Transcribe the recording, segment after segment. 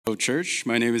Hello, church.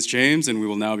 My name is James, and we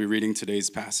will now be reading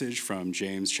today's passage from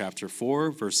James chapter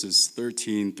 4, verses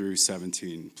 13 through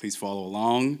 17. Please follow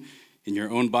along in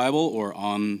your own Bible or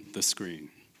on the screen.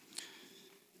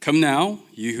 Come now,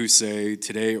 you who say,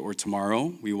 today or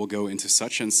tomorrow, we will go into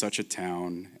such and such a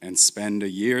town and spend a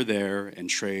year there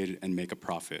and trade and make a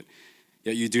profit.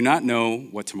 Yet you do not know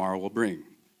what tomorrow will bring.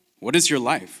 What is your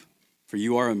life? For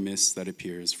you are a mist that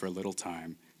appears for a little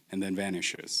time and then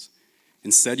vanishes.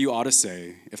 Instead, you ought to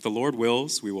say, if the Lord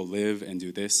wills, we will live and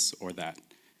do this or that.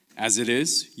 As it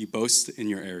is, you boast in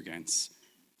your arrogance.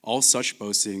 All such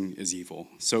boasting is evil.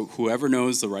 So whoever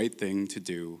knows the right thing to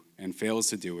do and fails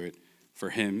to do it,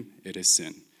 for him it is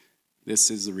sin.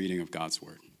 This is the reading of God's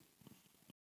word.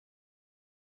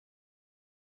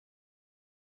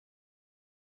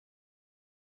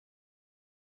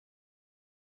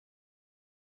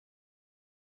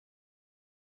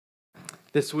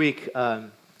 This week,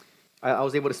 I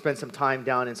was able to spend some time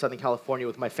down in Southern California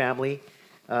with my family.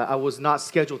 I was not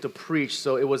scheduled to preach,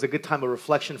 so it was a good time of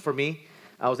reflection for me.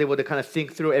 I was able to kind of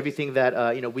think through everything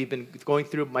that we've been going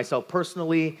through myself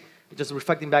personally, just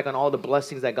reflecting back on all the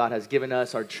blessings that God has given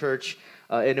us, our church,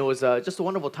 and it was just a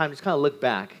wonderful time to just kind of look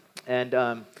back. And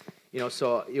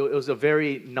so it was a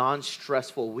very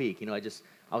non-stressful week.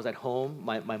 I was at home.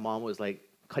 My mom was like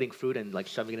cutting fruit and like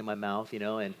shoving it in my mouth,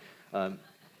 and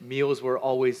meals were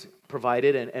always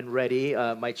provided and ready.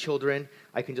 My children,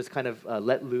 I can just kind of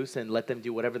let loose and let them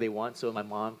do whatever they want so my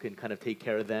mom can kind of take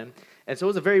care of them. And so it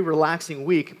was a very relaxing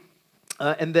week.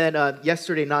 And then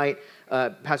yesterday night,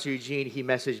 Pastor Eugene, he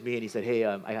messaged me and he said, hey,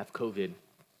 I have COVID.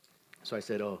 So I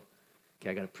said, oh, okay,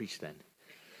 I got to preach then.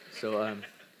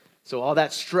 So all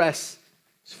that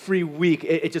stress-free week,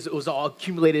 it was all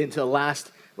accumulated into the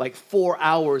last like 4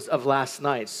 hours of last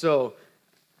night.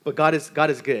 But God is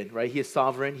good, right? He is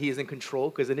sovereign. He is in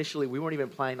control. Because initially, we weren't even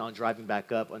planning on driving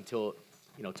back up until,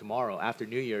 tomorrow after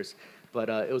New Year's. But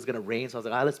it was going to rain, so I was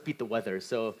like, let's beat the weather.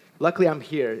 So luckily, I'm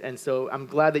here. And so I'm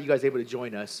glad that you guys are able to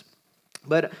join us.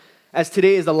 But as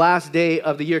today is the last day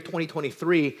of the year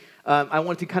 2023, I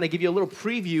wanted to kind of give you a little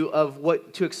preview of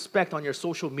what to expect on your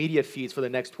social media feeds for the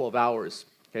next 12 hours.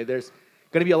 Okay, there's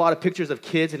going to be a lot of pictures of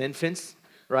kids and infants,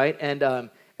 right? And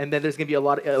then there's going to be a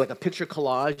lot of, like a picture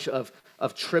collage of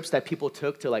trips that people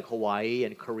took to like Hawaii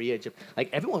and Korea.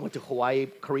 Like everyone went to Hawaii,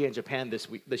 Korea, and Japan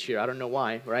this year. I don't know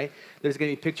why, right? There's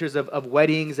going to be pictures of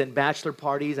weddings and bachelor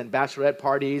parties and bachelorette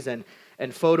parties and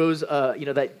photos,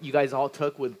 that you guys all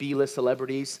took with B-list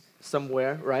celebrities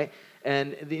somewhere, right?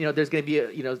 And there's going to be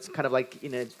it's kind of like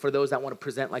for those that want to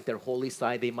present like their holy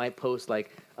side, they might post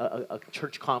like a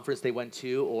church conference they went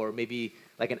to, or maybe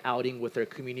like an outing with their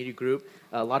community group.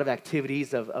 A lot of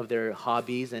activities of their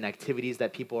hobbies and activities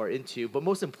that people are into. But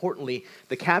most importantly,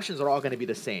 the captions are all going to be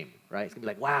the same, right? It's going to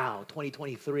be like, wow,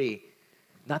 2023,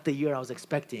 not the year I was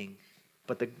expecting,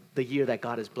 but the year that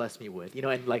God has blessed me with.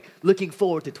 And like looking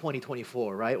forward to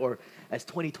 2024, right? Or as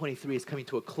 2023 is coming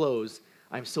to a close,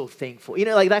 I'm so thankful.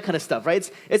 Like that kind of stuff,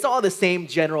 right? It's all the same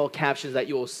general captions that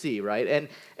you will see, right?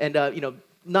 And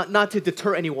not to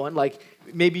deter anyone, like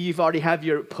maybe you've already have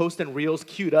your post and reels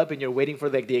queued up and you're waiting for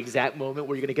like the exact moment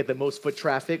where you're going to get the most foot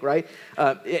traffic, right?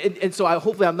 And so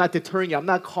hopefully I'm not deterring you. I'm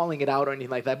not calling it out or anything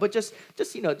like that, but just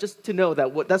to know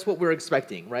that that's what we're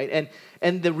expecting, right?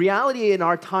 And the reality in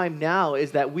our time now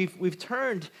is that we've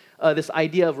turned this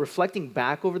idea of reflecting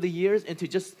back over the years into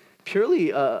just purely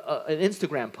an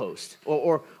Instagram post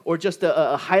or just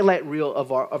a highlight reel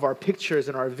of our pictures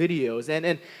and our videos.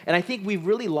 And I think we've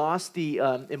really lost the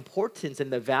importance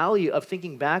and the value of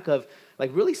thinking back of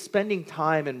like really spending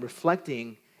time and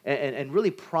reflecting and really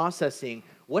processing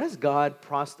what has God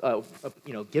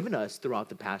given us throughout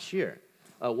the past year.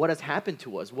 What has happened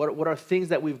to us? What are things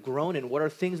that we've grown in? What are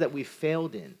things that we've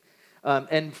failed in?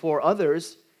 And for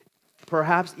others,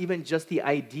 perhaps even just the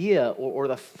idea or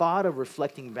the thought of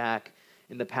reflecting back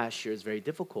in the past year is very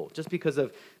difficult, just because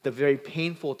of the very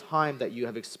painful time that you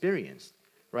have experienced,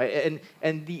 right?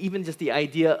 And even just the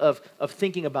idea of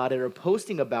thinking about it or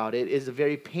posting about it is a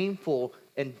very painful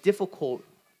and difficult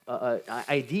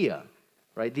idea,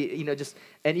 right?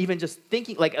 And even just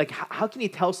thinking like how can you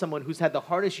tell someone who's had the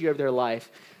hardest year of their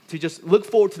life to just look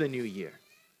forward to the new year?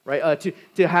 Right,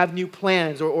 to have new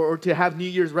plans or to have New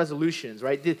Year's resolutions,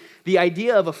 right? The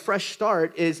idea of a fresh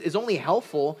start is only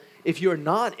helpful if you're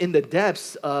not in the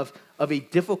depths of a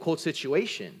difficult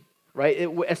situation, right?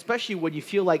 Especially when you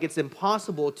feel like it's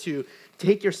impossible to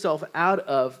take yourself out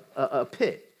of a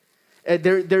pit.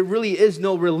 There really is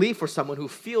no relief for someone who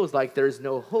feels like there's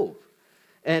no hope.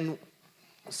 And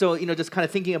so, just kind of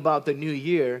thinking about the new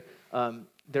year,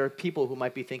 there are people who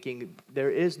might be thinking there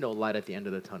is no light at the end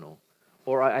of the tunnel.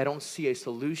 Or I don't see a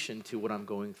solution to what I'm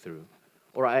going through.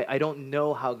 or I don't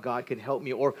know how God can help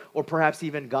me, or perhaps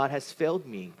even God has failed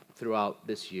me throughout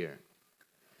this year.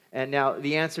 And now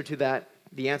the answer to that,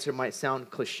 the answer might sound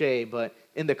cliche, but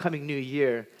in the coming new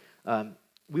year,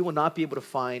 we will not be able to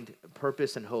find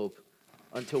purpose and hope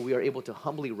until we are able to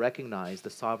humbly recognize the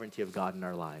sovereignty of God in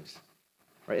our lives.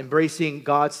 Right? Embracing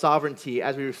God's sovereignty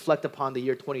as we reflect upon the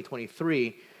year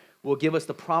 2023 will give us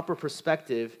the proper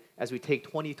perspective as we take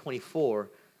 2024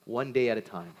 one day at a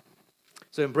time.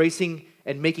 So embracing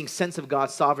and making sense of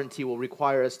God's sovereignty will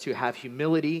require us to have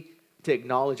humility, to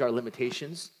acknowledge our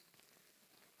limitations.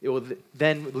 It will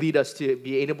then lead us to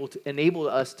be able to enable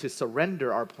us to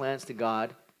surrender our plans to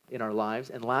God in our lives.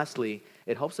 And lastly,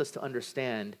 it helps us to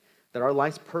understand that our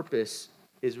life's purpose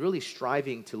is really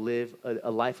striving to live a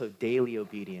life of daily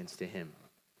obedience to Him.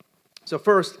 So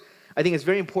first, I think it's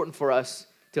very important for us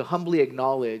to humbly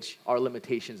acknowledge our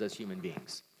limitations as human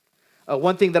beings.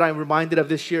 One thing that I'm reminded of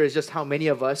this year is just how many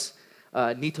of us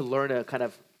need to learn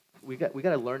we got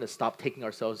to learn to stop taking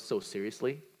ourselves so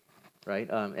seriously, right?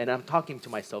 And I'm talking to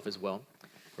myself as well,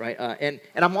 right? And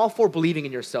I'm all for believing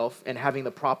in yourself and having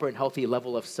the proper and healthy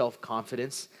level of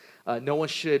self-confidence. No one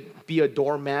should be a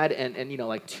doormat, and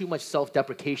like too much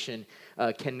self-deprecation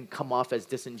can come off as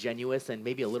disingenuous and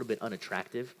maybe a little bit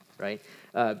unattractive, right?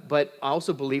 But I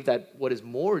also believe that what is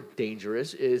more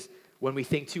dangerous is when we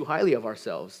think too highly of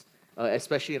ourselves,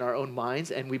 especially in our own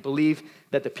minds, and we believe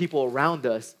that the people around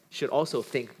us should also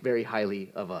think very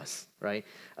highly of us, right?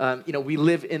 We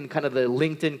live in kind of the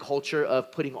LinkedIn culture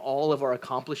of putting all of our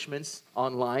accomplishments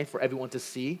online for everyone to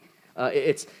see.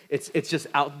 It's just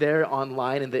out there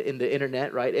online in the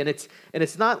internet, right? And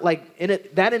it's not like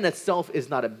that in itself is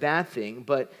not a bad thing,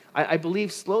 but I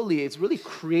believe slowly it's really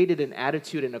created an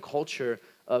attitude and a culture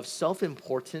of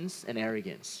self-importance and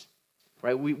arrogance,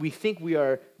 right? We think we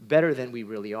are better than we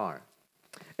really are.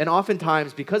 And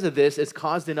oftentimes, because of this, it's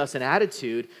caused in us an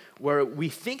attitude where we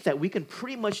think that we can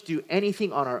pretty much do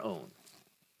anything on our own.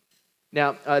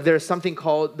 Now, there's something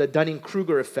called the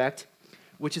Dunning-Kruger effect,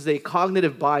 which is a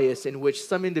cognitive bias in which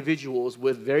some individuals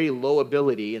with very low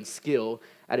ability and skill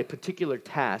at a particular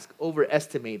task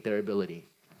overestimate their ability.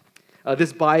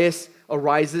 This bias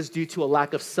arises due to a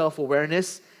lack of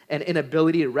self-awareness and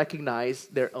inability to recognize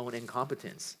their own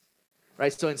incompetence.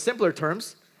 Right? So in simpler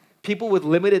terms, people with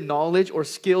limited knowledge or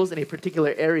skills in a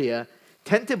particular area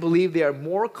tend to believe they are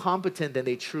more competent than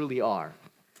they truly are.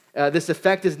 This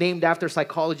effect is named after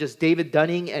psychologists David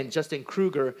Dunning and Justin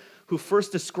Kruger, who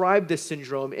first described this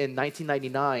syndrome in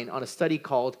 1999 on a study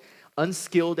called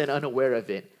Unskilled and Unaware of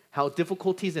It: How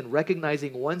Difficulties in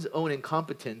Recognizing One's Own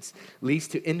Incompetence Leads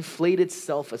to Inflated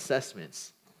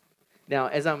Self-Assessments. Now,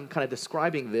 as I'm kind of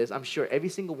describing this, I'm sure every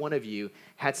single one of you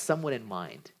had someone in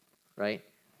mind, right?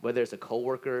 Whether it's a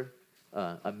coworker,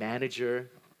 a manager,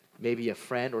 maybe a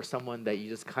friend or someone that you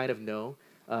just kind of know.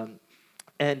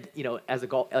 And as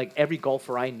every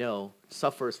golfer I know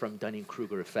suffers from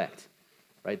Dunning-Kruger effect,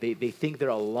 right? They think they're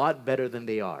a lot better than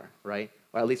they are, right?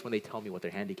 Or at least when they tell me what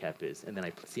their handicap is, and then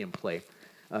I see them play.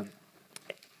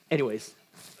 Anyways,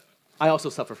 I also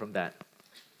suffer from that.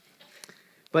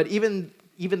 But even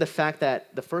the fact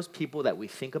that the first people that we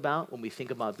think about when we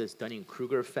think about this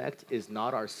Dunning-Kruger effect is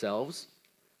not ourselves,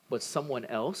 but someone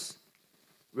else,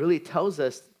 really tells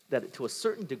us that to a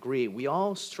certain degree, we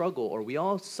all struggle or we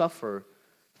all suffer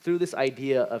through this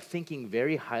idea of thinking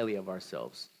very highly of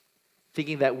ourselves,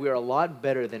 thinking that we're a lot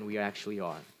better than we actually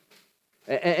are.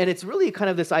 And it's really kind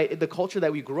of the culture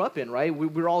that we grew up in, right?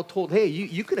 We're all told, hey,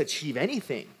 you can achieve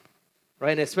anything,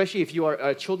 right? And especially if you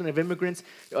are children of immigrants,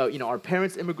 our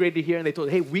parents immigrated here and they told,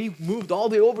 hey, we moved all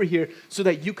the way over here so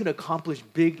that you can accomplish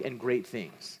big and great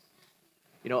things.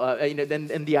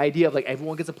 And the idea of like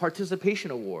everyone gets a participation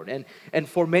award. And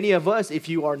for many of us, if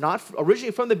you are not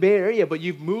originally from the Bay Area, but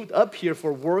you've moved up here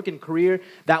for work and career,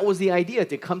 that was the idea,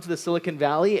 to come to the Silicon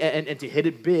Valley and to hit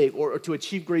it big or to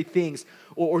achieve great things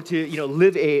or to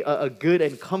live a good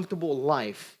and comfortable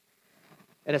life.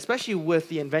 And especially with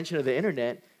the invention of the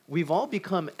internet, we've all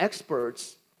become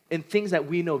experts in things that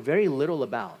we know very little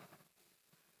about.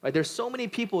 Right? There's so many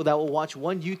people that will watch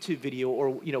one YouTube video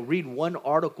or read one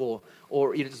article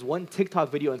or just one TikTok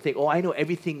video and think, oh, I know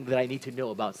everything that I need to know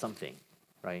about something,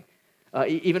 right?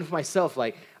 Even for myself,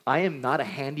 like I am not a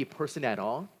handy person at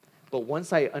all, but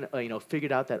once I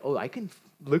figured out that I can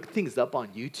look things up on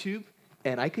YouTube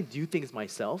and I can do things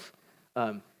myself,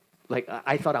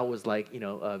 I thought I was like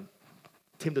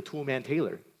Tim the Toolman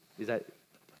Taylor.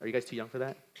 Are you guys too young for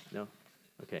that? No?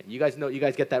 Okay. You guys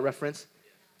get that reference?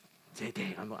 Say,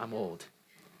 dang, I'm old.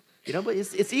 But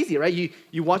it's easy, right?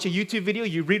 You watch a YouTube video,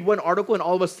 you read one article, and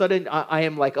all of a sudden I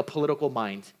am like a political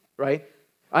mind, right?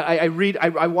 I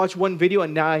watch one video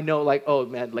and now I know like, oh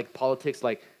man, like politics,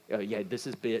 like, yeah, this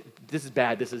is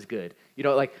bad, this is good. You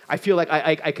know, like I feel like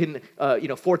I can,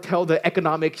 foretell the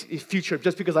economic future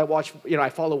just because I watch, I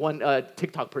follow one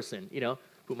TikTok person,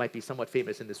 who might be somewhat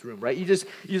famous in this room, right? You just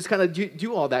kind of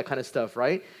do all that kind of stuff,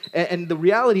 right? And the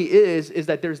reality is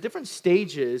that there's different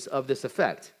stages of this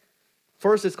effect.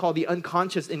 First, it's called the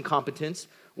unconscious incompetence,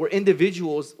 where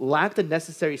individuals lack the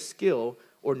necessary skill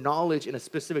or knowledge in a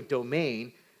specific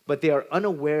domain, but they are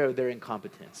unaware of their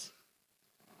incompetence.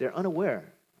 They're unaware.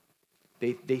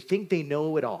 They think they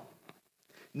know it all.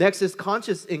 Next is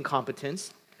conscious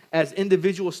incompetence. As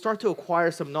individuals start to acquire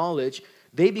some knowledge,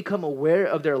 they become aware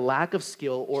of their lack of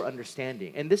skill or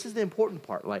understanding. And this is the important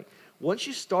part. Like, once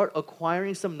you start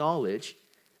acquiring some knowledge,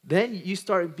 then you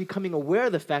start becoming aware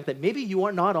of the fact that maybe you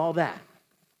are not all that.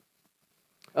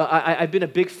 I've been a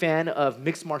big fan of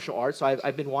mixed martial arts, so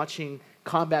I've been watching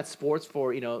combat sports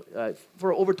for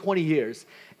over 20 years.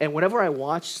 And whenever I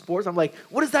watch sports, I'm like,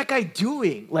 what is that guy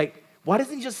doing? Like, why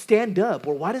doesn't he just stand up?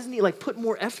 Or why doesn't he like put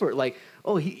more effort? Like,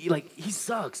 oh, he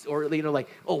sucks. Or like,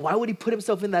 oh, why would he put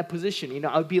himself in that position?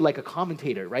 I would be like a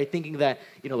commentator, right? Thinking that,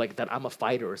 like that I'm a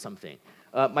fighter or something.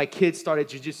 My kids started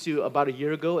jiu-jitsu about a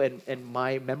year ago, and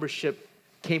my membership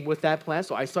came with that plan,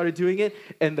 so I started doing it.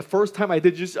 And the first time I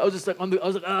did jiu-jitsu, I was just like,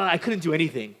 I couldn't do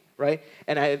anything, right?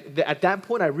 And at that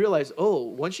point, I realized,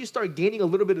 once you start gaining a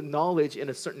little bit of knowledge in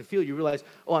a certain field, you realize,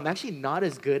 I'm actually not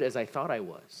as good as I thought I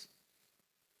was.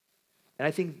 And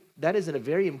I think that is a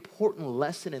very important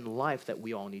lesson in life that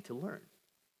we all need to learn.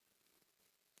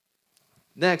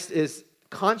 Next is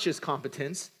conscious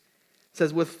competence. It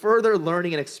says, with further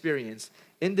learning and experience,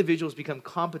 individuals become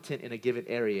competent in a given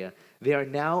area. They are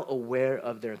now aware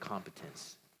of their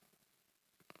competence.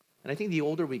 And I think the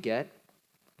older we get,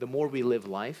 the more we live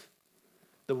life,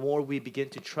 the more we begin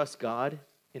to trust God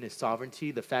in His sovereignty,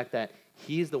 the fact that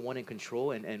He is the one in control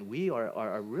and we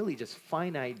are really just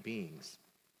finite beings,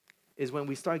 is when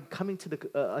we start coming to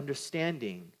the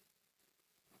understanding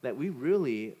that we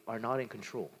really are not in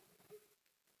control,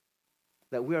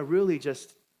 that we are really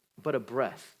just but a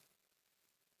breath.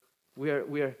 We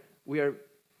are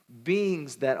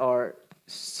beings that are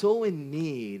so in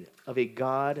need of a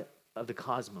God of the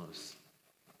cosmos,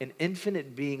 an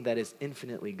infinite being that is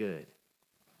infinitely good.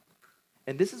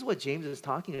 And this is what James is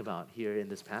talking about here in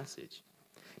this passage.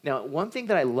 Now, one thing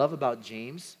that I love about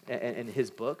James and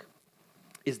his book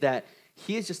is that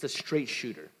he is just a straight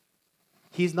shooter.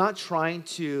 He's not trying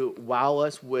to wow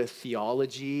us with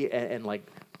theology and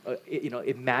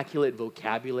immaculate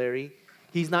vocabulary.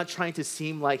 He's not trying to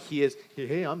seem like he is,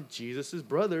 hey, I'm Jesus'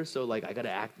 brother, so like I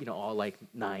gotta act, all like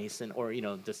nice or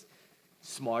just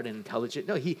smart and intelligent.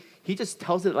 No, he just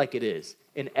tells it like it is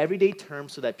in everyday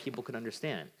terms so that people can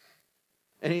understand.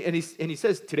 And he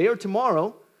says, today or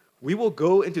tomorrow, we will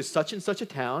go into such and such a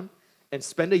town and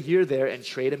spend a year there and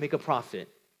trade and make a profit.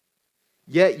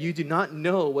 Yet you do not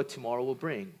know what tomorrow will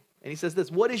bring. And he says this,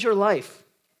 what is your life?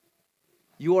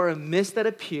 You are a mist that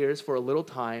appears for a little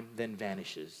time, then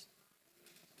vanishes.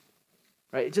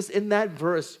 Right? Just in that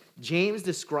verse, James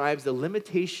describes the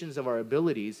limitations of our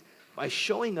abilities by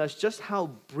showing us just how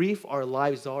brief our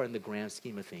lives are in the grand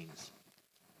scheme of things.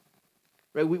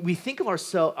 Right? We think of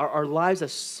our lives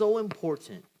as so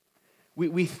important.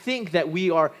 We think that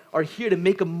we are here to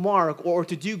make a mark or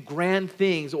to do grand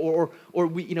things or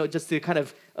we just to kind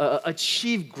of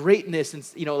achieve greatness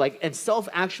and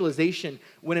self-actualization,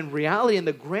 when in reality, in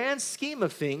the grand scheme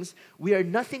of things, we are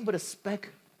nothing but a speck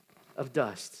of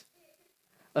dust,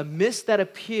 a mist that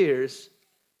appears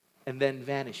and then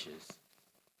vanishes.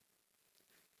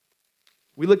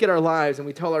 We look at our lives and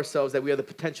we tell ourselves that we have the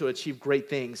potential to achieve great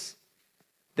things.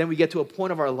 Then we get to a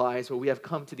point of our lives where we have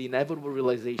come to the inevitable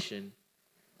realization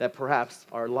that perhaps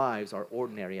our lives are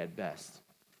ordinary at best.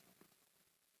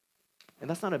 And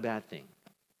that's not a bad thing.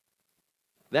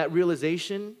 That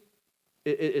realization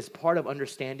is part of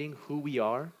understanding who we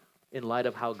are in light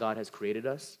of how God has created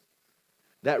us.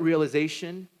 That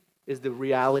realization is the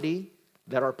reality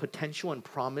that our potential and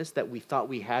promise that we thought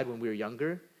we had when we were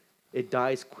younger, it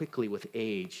dies quickly with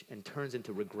age and turns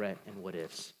into regret and what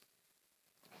ifs.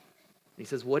 He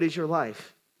says, what is your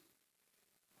life?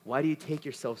 Why do you take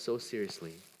yourself so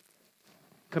seriously?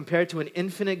 Compared to an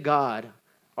infinite God,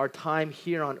 our time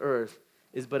here on earth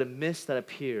is but a mist that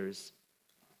appears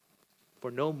for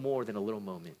no more than a little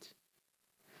moment.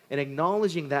 And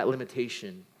acknowledging that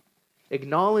limitation,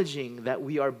 acknowledging that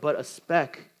we are but a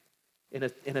speck in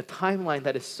a timeline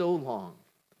that is so long,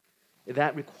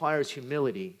 that requires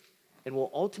humility and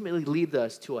will ultimately lead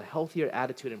us to a healthier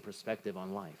attitude and perspective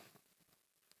on life.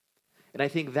 And I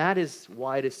think that is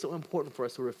why it is so important for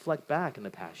us to reflect back in the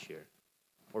past year.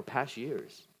 or past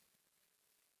years.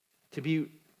 To be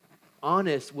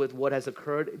honest with what has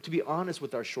occurred, to be honest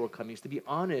with our shortcomings, to be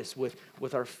honest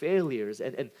with our failures,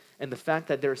 and the fact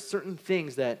that there are certain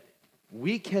things that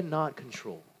we cannot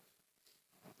control.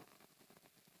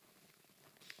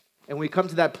 And when we come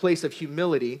to that place of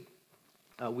humility,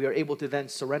 we are able to then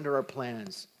surrender our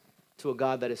plans to a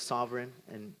God that is sovereign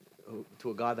and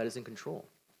to a God that is in control.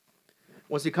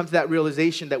 Once we come to that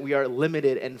realization that we are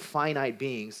limited and finite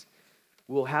beings,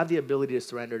 we will have the ability to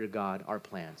surrender to God our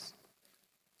plans.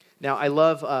 Now, I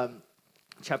love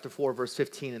chapter 4, verse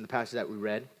 15 in the passage that we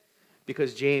read,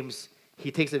 because James,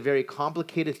 he takes a very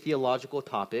complicated theological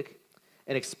topic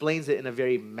and explains it in a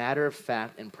very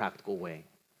matter-of-fact and practical way,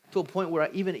 to a point where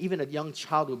even a young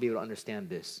child will be able to understand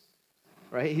this,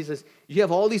 right? He says, you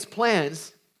have all these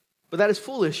plans, but that is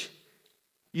foolish.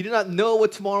 You do not know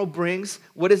what tomorrow brings.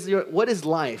 What is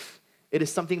life? It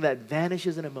is something that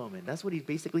vanishes in a moment. That's what he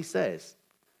basically says.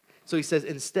 So he says,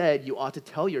 instead, you ought to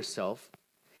tell yourself,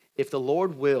 if the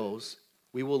Lord wills,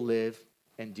 we will live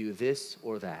and do this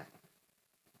or that.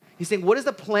 He's saying, what is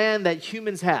the plan that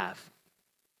humans have?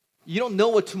 You don't know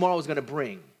what tomorrow is going to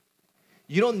bring.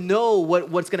 You don't know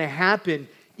what's going to happen,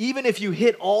 even if you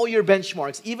hit all your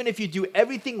benchmarks, even if you do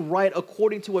everything right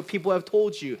according to what people have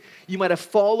told you. You might have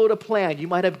followed a plan. You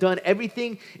might have done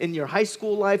everything in your high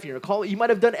school life, in your college. You might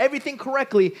have done everything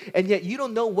correctly, and yet you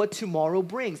don't know what tomorrow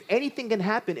brings. Anything can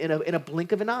happen in a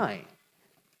blink of an eye.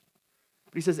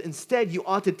 But he says, instead, you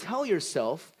ought to tell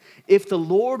yourself, if the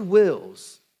Lord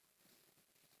wills,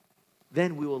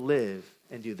 then we will live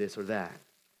and do this or that.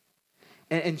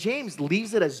 And James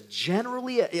leaves it as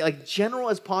general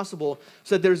as possible,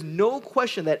 so that there's no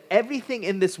question that everything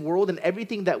in this world and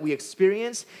everything that we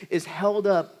experience is held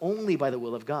up only by the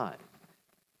will of God.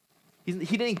 He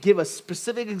didn't give a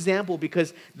specific example,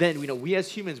 because then, we as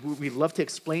humans, we love to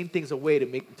explain things away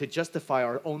to justify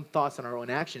our own thoughts and our own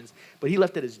actions. But he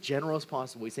left it as general as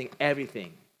possible. He's saying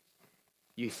everything.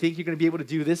 You think you're going to be able to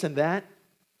do this and that?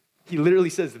 He literally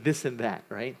says this and that,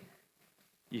 right?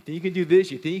 You think you can do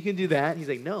this? You think you can do that? He's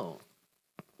like, no,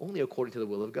 only according to the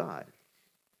will of God.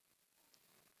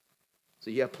 So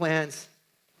you have plans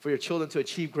for your children to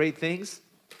achieve great things.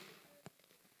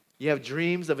 You have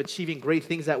dreams of achieving great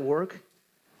things at work,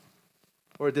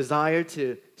 or a desire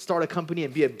to start a company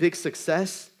and be a big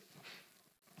success.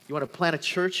 You want to plant a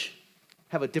church,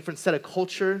 have a different set of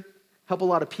culture, help a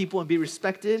lot of people and be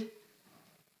respected.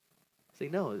 Say,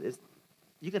 no,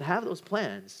 you can have those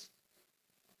plans,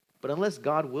 but unless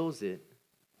God wills it,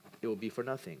 it will be for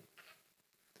nothing.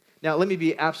 Now, let me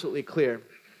be absolutely clear.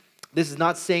 This is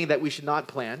not saying that we should not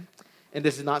plan, and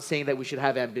this is not saying that we should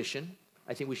have ambition.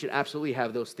 I think we should absolutely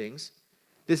have those things.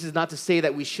 This is not to say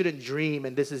that we shouldn't dream,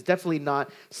 and this is definitely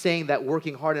not saying that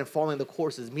working hard and following the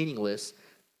course is meaningless.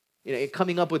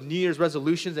 Coming up with New Year's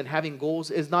resolutions and having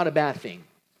goals is not a bad thing.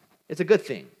 It's a good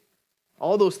thing.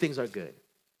 All those things are good.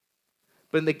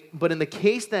 But in the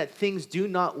case that things do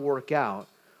not work out,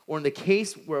 or in the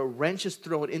case where a wrench is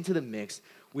thrown into the mix,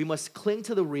 we must cling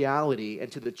to the reality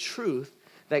and to the truth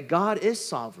that God is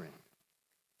sovereign.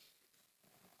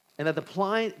 And that the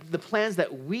plans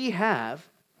that we have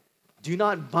do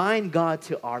not bind God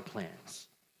to our plans.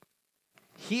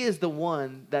 He is the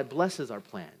one that blesses our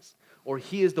plans, or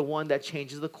he is the one that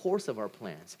changes the course of our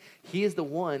plans. He is the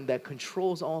one that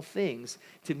controls all things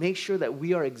to make sure that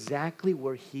we are exactly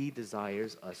where he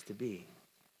desires us to be.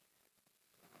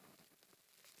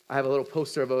 I have a little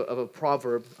poster of a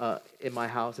proverb in my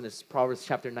house, and it's Proverbs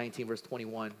chapter 19, verse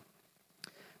 21.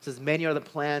 It says, many are the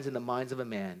plans in the minds of a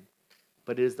man,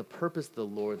 but it is the purpose of the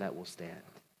Lord that will stand.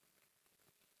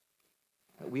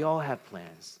 We all have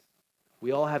plans.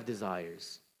 We all have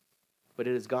desires. But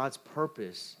it is God's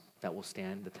purpose that will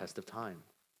stand the test of time.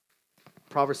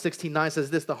 Proverbs 16:9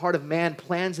 says this, the heart of man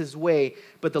plans his way,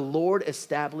 but the Lord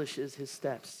establishes his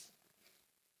steps.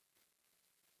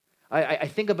 I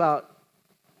think about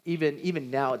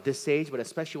even now at this age, but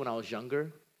especially when I was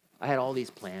younger, I had all these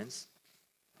plans,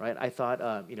 right? I thought,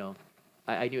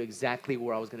 I knew exactly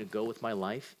where I was going to go with my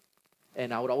life.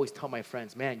 And I would always tell my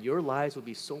friends, man, your lives would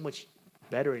be so much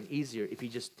better and easier if you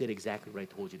just did exactly what I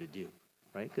told you to do,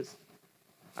 right? Because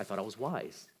I thought I was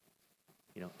wise.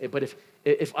 But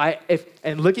if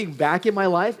and looking back in my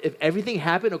life, if everything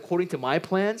happened according to my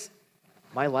plans,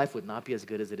 my life would not be as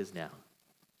good as it is now,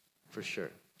 for sure,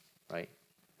 right?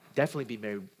 Definitely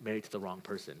be married to the wrong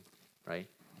person, right?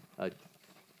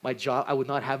 My job, I would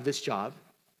not have this job.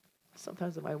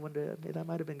 Sometimes I might wonder, maybe that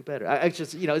might have been better. I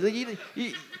just,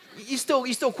 you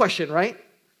still question, right?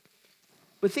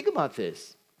 But think about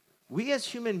this. We as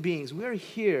human beings, we are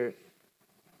here,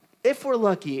 if we're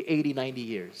lucky, 80, 90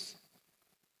 years.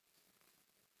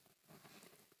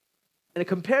 And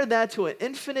compare that to an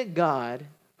infinite God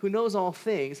who knows all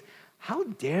things. How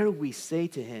dare we say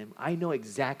to him, I know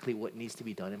exactly what needs to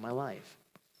be done in my life?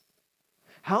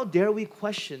 How dare we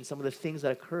question some of the things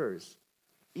that occurs,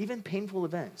 even painful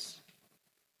events?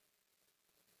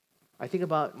 I think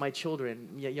about my children.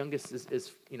 Youngest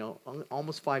is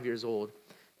almost 5 years old,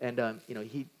 and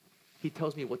he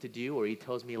tells me what to do, or he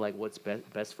tells me like what's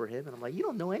best for him, and I'm like, you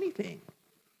don't know anything,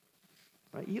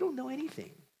 right? You don't know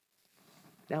anything.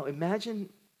 Now imagine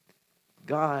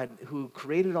God who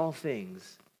created all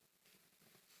things,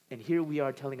 and here we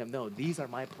are telling him, no, these are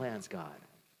my plans, God.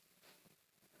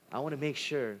 I want to make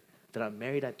sure that I'm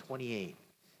married at 28.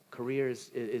 Career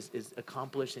is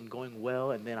accomplished and going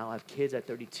well, and then I'll have kids at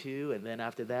 32, and then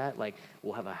after that, like,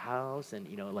 we'll have a house, and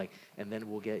and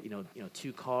then we'll get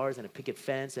 2 cars and a picket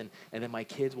fence, and then my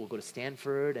kids will go to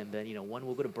Stanford, and then one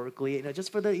will go to Berkeley,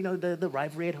 just for the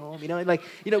rivalry at home,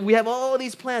 we have all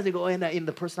these plans to go, and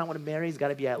the person I want to marry has got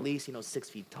to be at least 6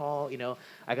 feet tall,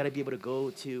 I got to be able to go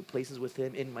to places with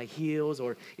him in my heels,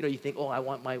 or you think, oh, I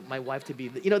want my wife to be,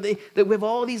 we have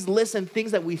all these lists and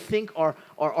things that we think are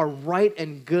right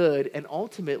and good. And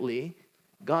ultimately,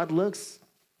 God looks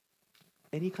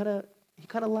and he kind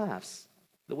of laughs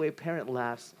the way a parent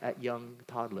laughs at young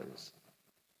toddlers,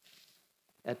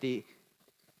 at the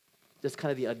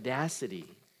audacity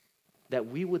that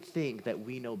we would think that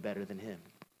we know better than him.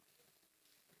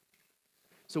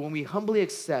 So when we humbly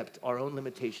accept our own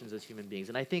limitations as human beings,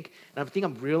 and I think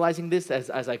I'm realizing this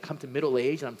as I come to middle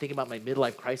age, and I'm thinking about my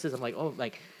midlife crisis. I'm like, oh,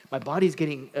 like my body's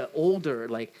getting older.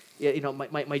 Like,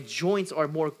 my joints are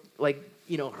more like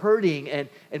hurting, and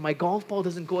my golf ball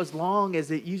doesn't go as long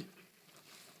as it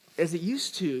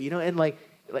used to. And like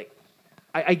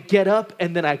I get up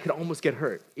and then I could almost get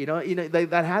hurt.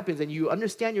 That happens, and you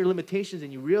understand your limitations,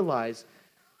 and you realize,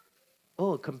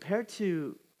 oh, compared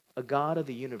to a God of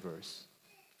the universe,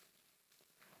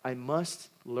 I must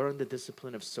learn the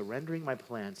discipline of surrendering my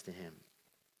plans to him.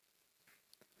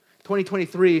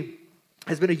 2023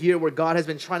 has been a year where God has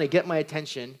been trying to get my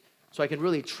attention so I can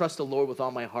really trust the Lord with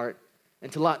all my heart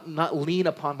and to not lean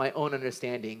upon my own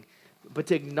understanding, but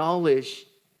to acknowledge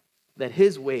that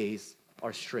his ways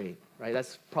are straight, right?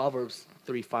 That's Proverbs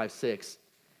 3, 5, 6.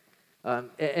 And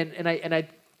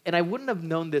I wouldn't have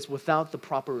known this without the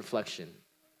proper reflection.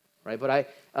 Right, but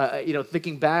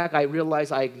thinking back, I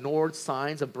realized I ignored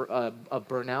signs of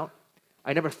burnout.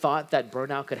 I never thought that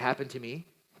burnout could happen to me.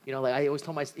 Like I always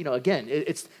tell myself, again,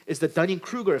 it's the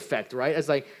Dunning-Kruger effect, right? It's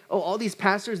like, oh, all these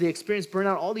pastors, they experience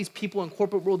burnout. All these people in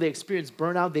corporate world, they experience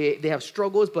burnout. They have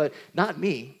struggles, but not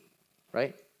me,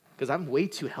 right? Because I'm way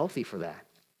too healthy for that,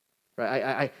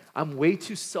 right? I'm way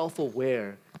too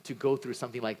self-aware to go through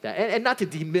something like that. And not to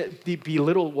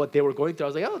belittle what they were going through. I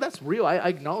was like, oh, that's real. I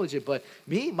acknowledge it. But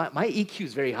me, my EQ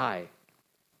is very high.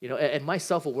 And my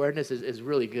self-awareness is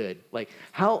really good. Like,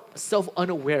 how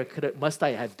self-unaware must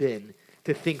I have been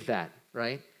to think that,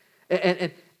 right?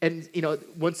 And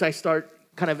once I start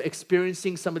kind of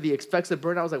experiencing some of the effects of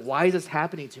burnout, I was like, why is this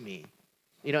happening to me?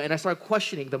 And I started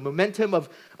questioning the momentum of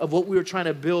what we were trying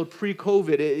to build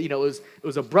pre-COVID. It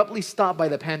was abruptly stopped by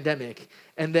the pandemic,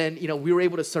 and then we were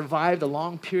able to survive the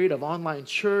long period of online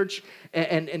church,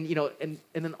 and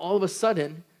then all of a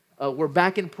sudden we're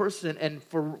back in person, and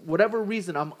for whatever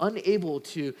reason I'm unable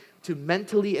to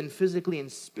mentally and physically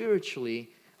and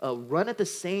spiritually run at the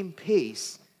same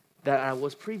pace that I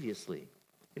was previously.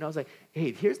 I was like,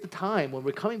 hey, here's the time when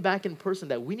we're coming back in person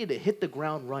that we need to hit the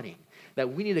ground running,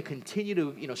 that we need to continue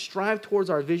to strive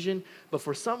towards our vision, but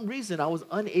for some reason I was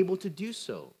unable to do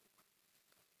so.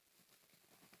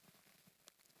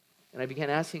 And I began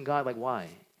asking God, like, why?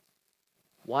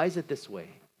 Why is it this way?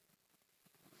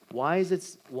 Why is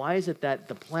it that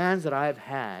the plans that I've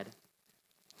had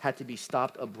to be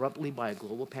stopped abruptly by a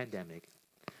global pandemic?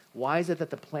 Why is it that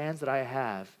the plans that I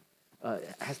have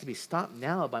has to be stopped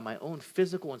now by my own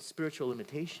physical and spiritual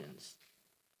limitations?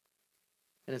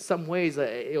 And in some ways,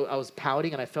 I was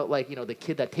pouting, and I felt like the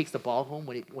kid that takes the ball home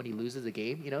when he loses a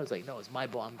game. It's like, no, it's my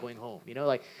ball. I'm going home.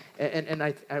 And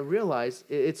I realized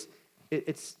it's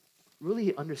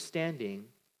really understanding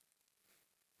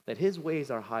that his ways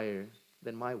are higher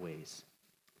than my ways,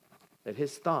 that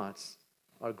his thoughts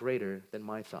are greater than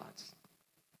my thoughts.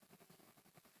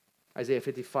 Isaiah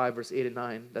 55, verse 8 and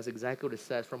 9, that's exactly what it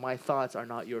says. For my thoughts are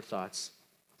not your thoughts,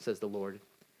 says the Lord.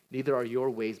 Neither are your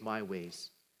ways my ways.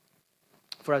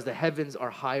 For as the heavens are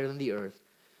higher than the earth,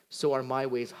 so are my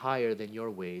ways higher than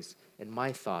your ways, and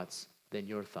my thoughts than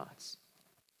your thoughts.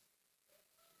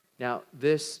 Now,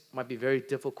 this might be very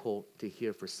difficult to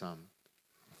hear for some,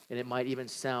 and it might even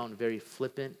sound very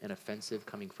flippant and offensive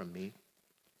coming from me.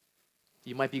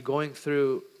 You might be going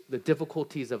through the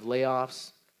difficulties of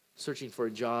layoffs, searching for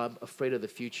a job, afraid of the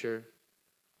future,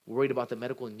 worried about the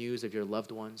medical news of your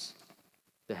loved ones,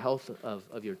 the health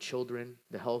of your children,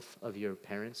 the health of your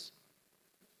parents.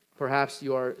 Perhaps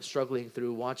you are struggling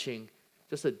through watching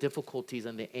just the difficulties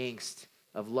and the angst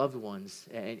of loved ones,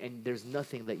 and there's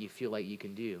nothing that you feel like you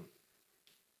can do.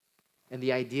 And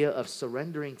the idea of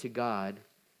surrendering to God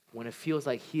when it feels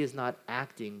like He is not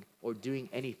acting or doing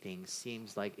anything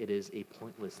seems like it is a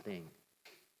pointless thing.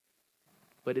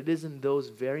 But it is in those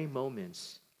very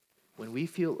moments when we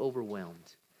feel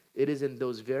overwhelmed, it is in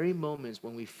those very moments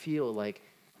when we feel like,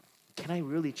 can I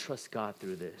really trust God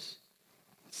through this?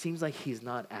 It seems like He's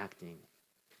not acting.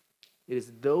 It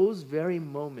is those very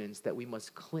moments that we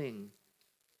must cling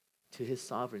to His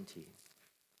sovereignty,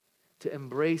 to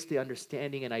embrace the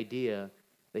understanding and idea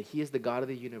that He is the God of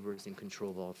the universe in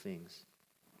control of all things,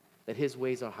 that His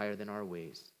ways are higher than our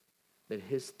ways, that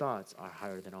His thoughts are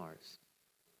higher than ours.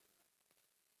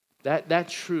 That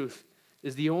truth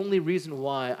is the only reason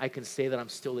why I can say that I'm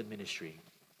still in ministry.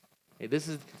 Okay,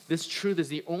 this truth is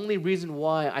the only reason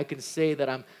why I can say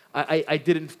that I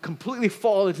didn't completely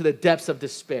fall into the depths of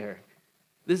despair.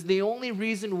 This is the only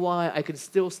reason why I can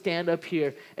still stand up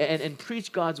here and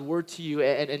preach God's word to you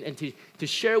and to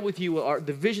share with you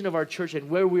the vision of our church and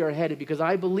where we are headed, because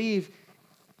I believe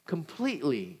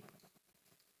completely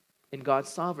in God's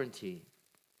sovereignty,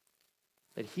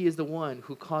 that He is the one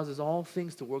who causes all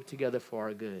things to work together for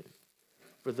our good,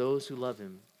 for those who love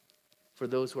Him, for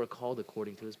those who are called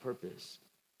according to His purpose.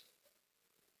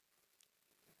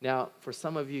 Now, for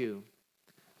some of you,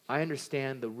 I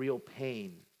understand the real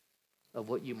pain of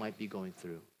what you might be going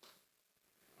through.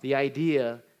 The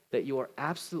idea that you are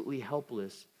absolutely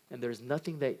helpless and there's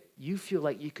nothing that you feel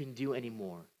like you can do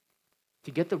anymore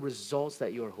to get the results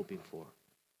that you are hoping for.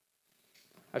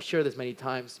 I've shared this many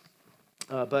times,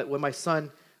 but when my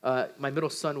middle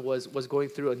son was going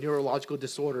through a neurological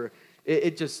disorder,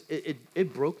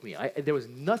 it broke me. There was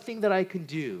nothing that I could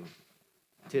do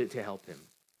to help him.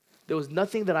 There was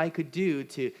nothing that I could do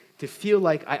to feel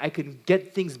like I could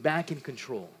get things back in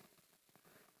control.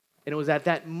 And it was at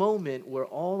that moment where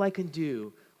all I can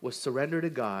do was surrender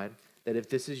to God, that if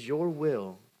this is your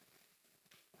will,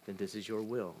 then this is your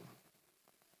will.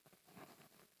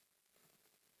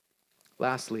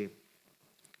 Lastly,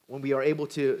 when we are able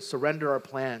to surrender our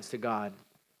plans to God,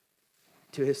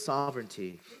 to His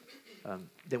sovereignty,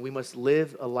 then we must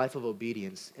live a life of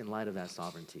obedience in light of that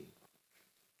sovereignty.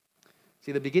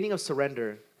 See, the beginning of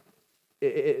surrender,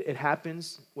 it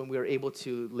happens when we are able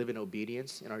to live in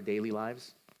obedience in our daily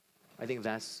lives. I think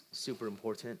that's super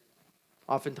important.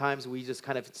 Oftentimes, we just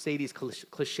kind of say these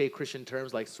cliche Christian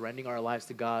terms like surrendering our lives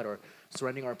to God or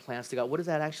surrendering our plans to God. What does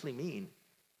that actually mean?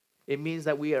 It means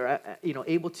that we are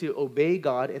able to obey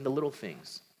God in the little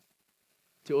things,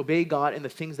 to obey God in the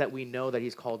things that we know that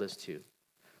He's called us to.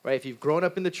 Right? If you've grown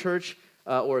up in the church,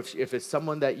 or if it's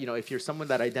someone that, if you're someone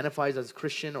that identifies as a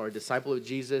Christian or a disciple of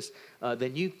Jesus,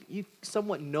 then you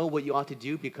somewhat know what you ought to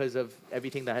do because of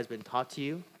everything that has been taught to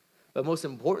you. But most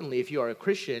importantly, if you are a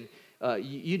Christian,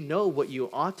 you know what you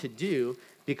ought to do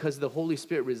because the Holy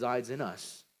Spirit resides in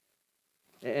us.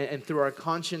 And through our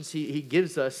conscience, He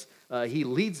gives us, He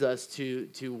leads us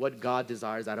to what God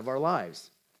desires out of our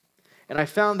lives. And I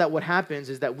found that what happens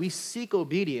is that we seek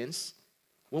obedience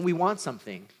when we want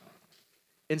something,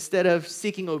 instead of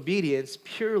seeking obedience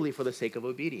purely for the sake of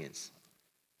obedience.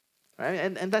 Right?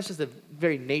 And that's just the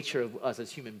very nature of us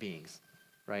as human beings,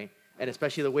 right? And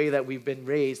especially the way that we've been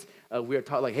raised, we are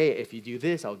taught like, hey, if you do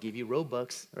this, I'll give you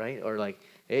Robux, right? Or like,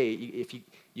 hey, if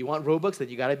you want Robux, then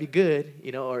you got to be good,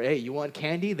 or hey, you want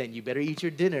candy, then you better eat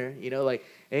your dinner, like,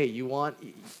 hey, you want,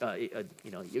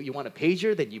 you want a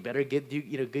pager, then you better get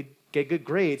good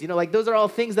grades, like those are all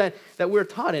things that we're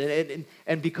taught,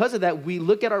 and because of that, we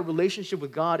look at our relationship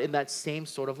with God in that same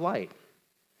sort of light.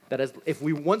 That is,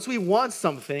 once we want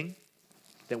something,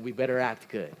 then we better act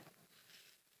good.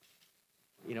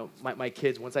 My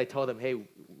kids, once I tell them, hey,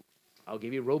 I'll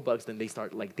give you Robux, then they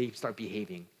start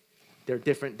behaving. They're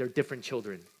different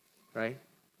children, right?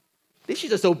 They should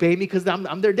just obey me because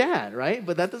I'm their dad, right?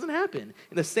 But that doesn't happen.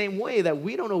 In the same way that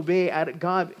we don't obey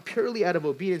God purely out of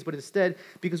obedience, but instead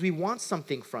because we want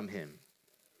something from Him.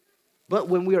 But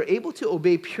when we are able to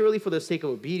obey purely for the sake of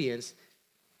obedience,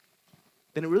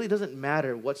 then it really doesn't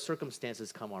matter what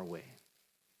circumstances come our way.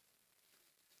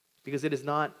 Because it is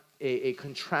not a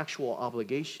contractual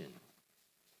obligation.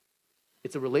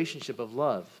 It's a relationship of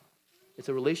love. It's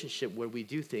a relationship where we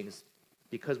do things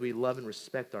because we love and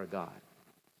respect our God.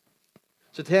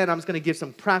 So today, I'm just going to give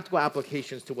some practical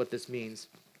applications to what this means.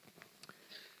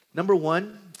 Number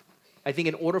one, I think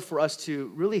in order for us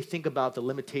to really think about the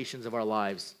limitations of our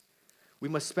lives, we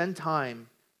must spend time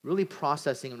really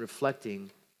processing and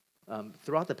reflecting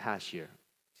throughout the past year.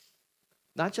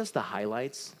 Not just the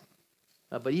highlights,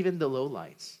 but even the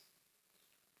lowlights.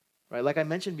 Right? Like I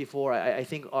mentioned before, I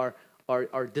think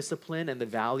our discipline and the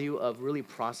value of really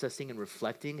processing and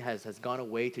reflecting has gone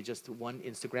away to just one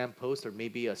Instagram post or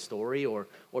maybe a story or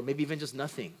maybe even just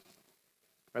nothing.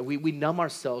 Right? We numb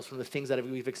ourselves from the things that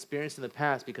we've experienced in the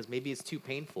past because maybe it's too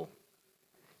painful.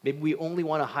 Maybe we only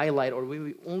want to highlight or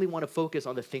we only want to focus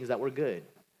on the things that were good.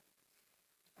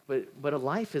 But a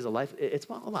life is a life. It's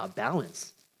all about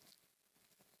balance.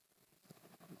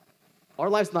 Our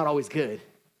life's not always good,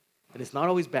 and it's not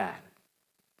always bad.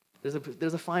 There's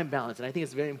a fine balance, and I think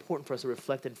it's very important for us to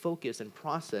reflect and focus and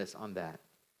process on that.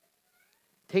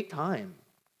 Take time,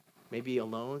 maybe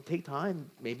alone. Take time,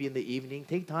 maybe in the evening.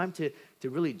 Take time to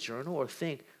really journal or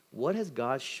think, what has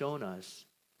God shown us?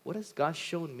 What has God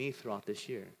shown me throughout this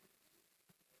year?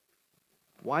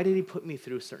 Why did he put me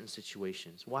through certain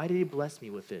situations? Why did he bless me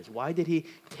with this? Why did he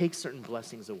take certain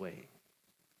blessings away?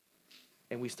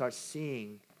 And we start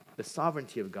seeing the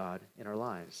sovereignty of God in our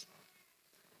lives.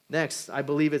 Next, I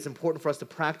believe it's important for us to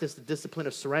practice the discipline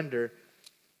of surrender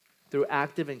through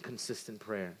active and consistent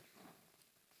prayer.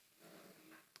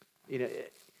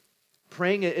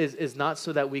 Praying is not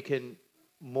so that we can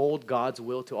mold God's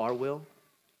will to our will.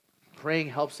 Praying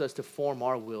helps us to form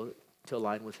our will to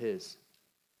align with his.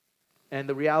 And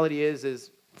the reality is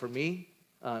for me,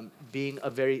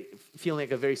 feeling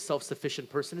like a very self-sufficient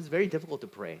person, it's very difficult to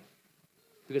pray.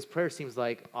 Because prayer seems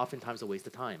like oftentimes a waste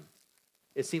of time.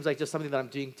 It seems like just something that I'm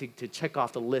doing to check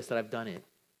off the list that I've done it.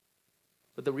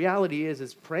 But the reality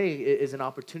is praying is an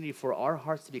opportunity for our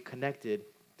hearts to be connected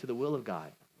to the will of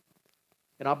God.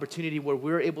 An opportunity where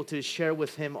we're able to share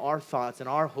with him our thoughts and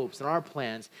our hopes and our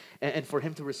plans, and for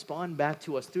him to respond back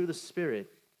to us through the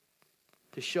Spirit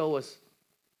to show us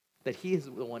that he is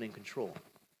the one in control.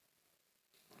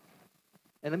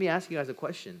 And let me ask you guys a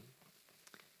question.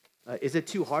 Is it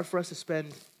too hard for us to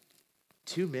spend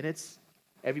 2 minutes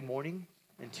every morning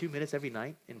and 2 minutes every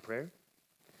night in prayer?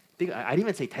 I didn't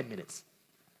even say 10 minutes.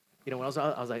 When I was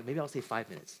like, maybe I'll say 5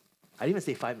 minutes. I didn't even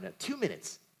say 5 minutes, 2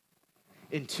 minutes.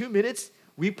 In 2 minutes,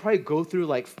 we probably go through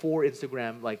like 4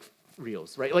 Instagram like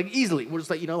reels, right? Like easily. We're just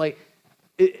like,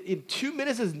 in 2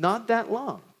 minutes is not that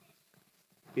long.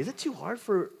 Is it too hard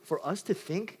for us to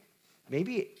think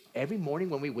maybe every morning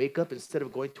when we wake up, instead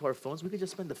of going to our phones, we could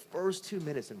just spend the first 2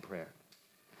 minutes in prayer?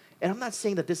 And I'm not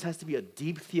saying that this has to be a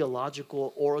deep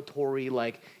theological oratory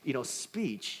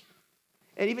speech.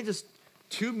 And even just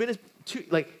 2 minutes,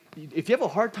 if you have a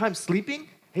hard time sleeping,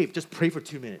 hey, just pray for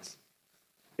 2 minutes.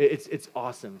 It's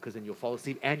awesome because then you'll fall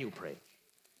asleep and you'll pray.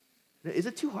 Is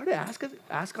it too hard to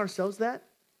ask ourselves that?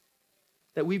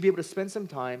 That we'd be able to spend some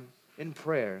time in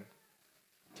prayer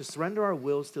to surrender our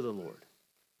wills to the Lord.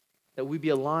 That we be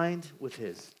aligned with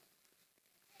his.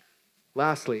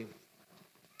 Lastly,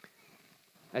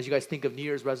 as you guys think of New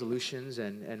Year's resolutions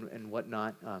and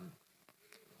whatnot,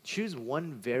 choose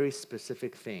one very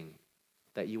specific thing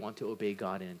that you want to obey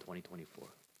God in 2024.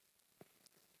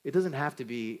 It doesn't have to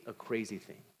be a crazy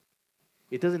thing.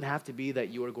 It doesn't have to be that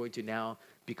you are going to now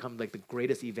become like the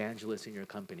greatest evangelist in your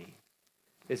company.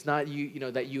 It's not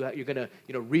that you're going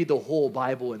to read the whole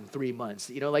Bible in 3 months.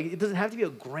 It doesn't have to be a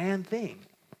grand thing.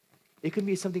 It can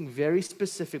be something very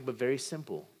specific but very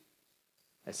simple.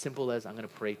 As simple as I'm going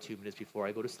to pray 2 minutes before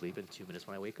I go to sleep and 2 minutes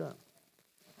when I wake up.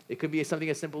 It could be something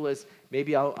as simple as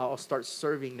maybe I'll start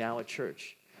serving now at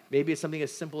church. Maybe it's something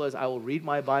as simple as I will read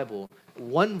my Bible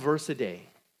 1 verse a day.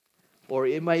 Or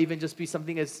it might even just be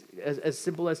something as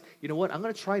simple as, I'm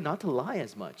going to try not to lie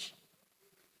as much.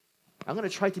 I'm going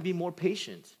to try to be more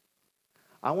patient.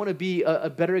 I want to be a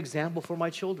better example for my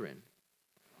children.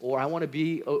 Or I want to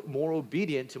be more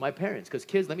obedient to my parents. Because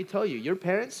kids, let me tell you, your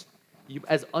parents,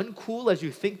 as uncool as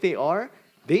you think they are,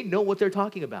 they know what they're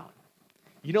talking about.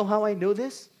 You know how I know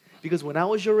this? Because when I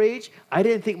was your age, I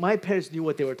didn't think my parents knew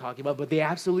what they were talking about, but they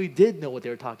absolutely did know what they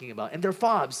were talking about. And they're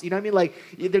fobs, you know what I mean? Like,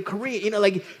 they're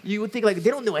Korean, you would think like they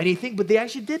don't know anything, but they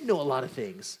actually did know a lot of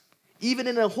things. Even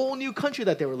in a whole new country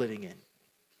that they were living in.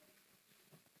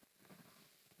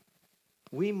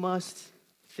 We must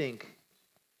think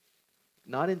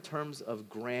not in terms of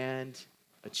grand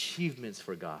achievements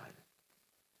for God,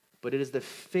 but it is the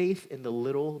faith in the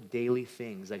little daily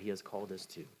things that he has called us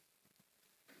to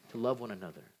love one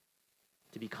another,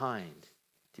 to be kind,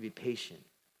 to be patient,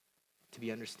 to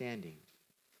be understanding,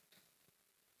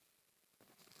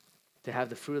 to have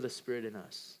the fruit of the Spirit in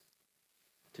us,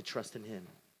 to trust in him,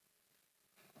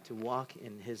 to walk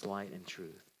in his light and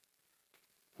truth.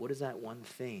 What is that one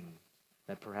thing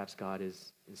that perhaps God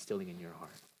is instilling in your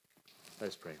heart? Let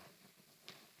us pray.